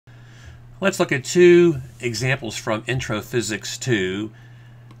Let's look at two examples from Intro Physics 2.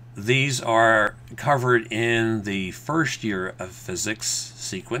 These are covered in the first year of physics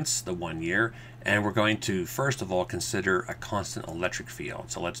sequence, the 1 year, and we're going to first of all consider a constant electric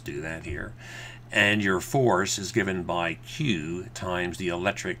field. So let's do that here. And your force is given by Q times the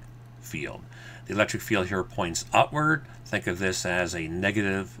electric field. The electric field here points upward. Think of this as a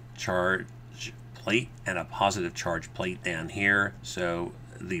negative charge plate and a positive charge plate down here. So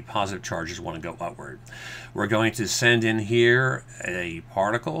the positive charges want to go upward. We're going to send in here a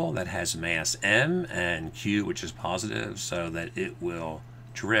particle that has mass m and q, which is positive, so that it will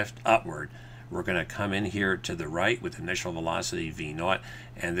drift upward. We're going to come in here to the right with initial velocity v0,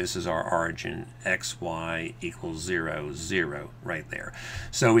 and this is our origin xy equals 0, 0 right there.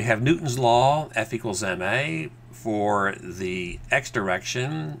 So we have Newton's law, F equals ma. For the x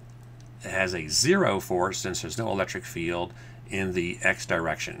direction, it has a zero force since there's no electric field in the x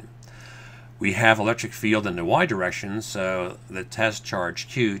direction. We have electric field in the y direction, so the test charge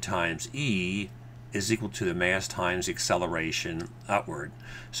q times E is equal to the mass times the acceleration upward.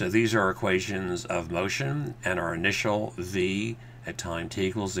 So these are equations of motion, and our initial v at time t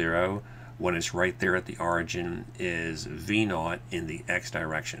equals 0 when it's right there at the origin is v0 in the x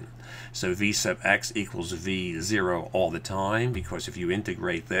direction. So v sub x equals v0 all the time, because if you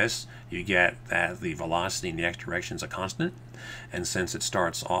integrate this, you get that the velocity in the x direction is a constant, and since it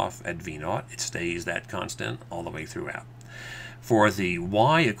starts off at v0, it stays that constant all the way throughout. For the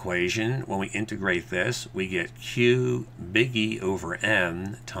y equation, when we integrate this, we get q big E over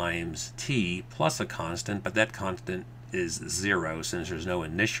m times t plus a constant, but that constant is 0 since there's no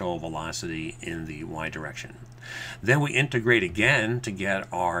initial velocity in the y direction. Then we integrate again to get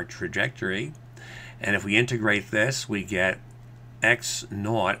our trajectory, and if we integrate this, we get x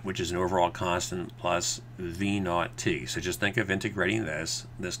naught, which is an overall constant, plus v naught t. So just think of integrating this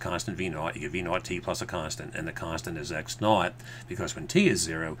constant v naught, you get v naught t plus a constant, and the constant is x naught, because when t is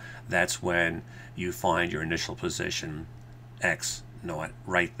 0, that's when you find your initial position x naught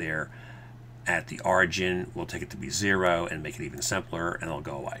right there at the origin. We'll take it to be 0 and make it even simpler, and it'll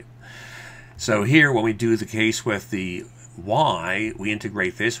go away. So here, when we do the case with the y, we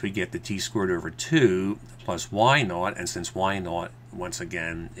integrate this, we get the t squared over 2 plus y naught, and since y naught once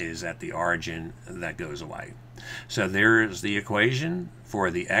again is at the origin, that goes away. So there's the equation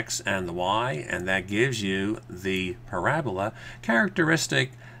for the x and the y, and that gives you the parabola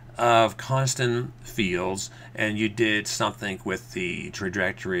characteristic of constant fields, and you did something with the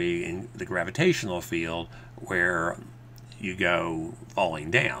trajectory in the gravitational field where you go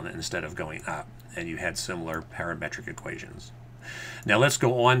falling down instead of going up, and you had similar parametric equations. Now let's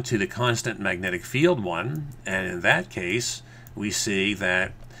go on to the constant magnetic field one, and in that case we see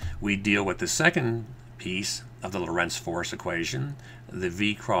that we deal with the second piece of the Lorentz force equation, the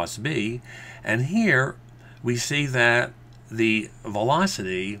V cross B, and here we see that the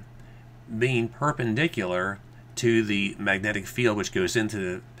velocity being perpendicular to the magnetic field which goes into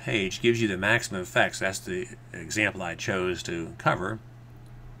the page gives you the maximum effects. That's the example I chose to cover.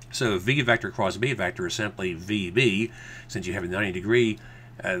 So V vector cross B vector is simply VB, since you have a 90-degree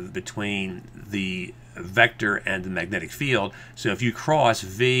between the vector and the magnetic field. So if you cross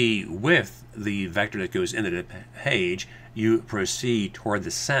V with the vector that goes into the page, you proceed toward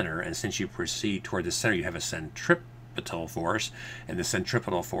the center, and since you proceed toward the center, you have a centripetal force, and the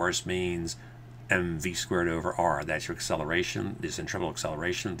centripetal force means mv squared over r. That's your acceleration, the centripetal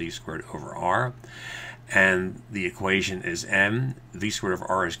acceleration, v squared over r. And the equation is m, v squared over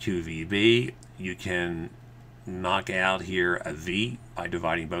r is qvb. You can knock out here a v by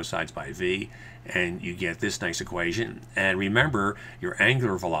dividing both sides by v, and you get this nice equation. And remember, your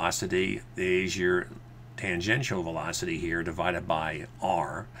angular velocity is your tangential velocity here divided by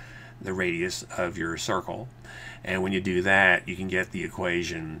r, the radius of your circle. And when you do that, you can get the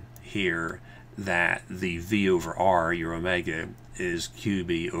equation here that the v over r, your omega, is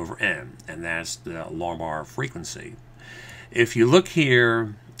qb over m, and that's the lumbar frequency. If you look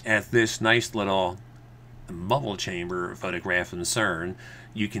here at this nice little bubble chamber photograph from CERN,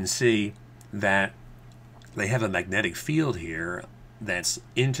 you can see that they have a magnetic field here that's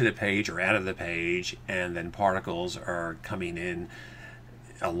into the page or out of the page, and then particles are coming in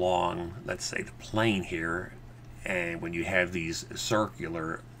along, let's say, the plane here. And when you have these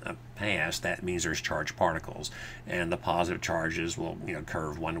circular paths, that means there's charged particles, and the positive charges will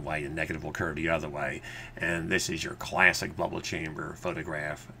curve one way and negative will curve the other way. And this is your classic bubble chamber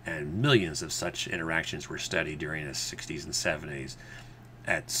photograph, and millions of such interactions were studied during the 60s and 70s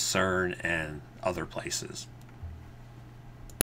at CERN and other places.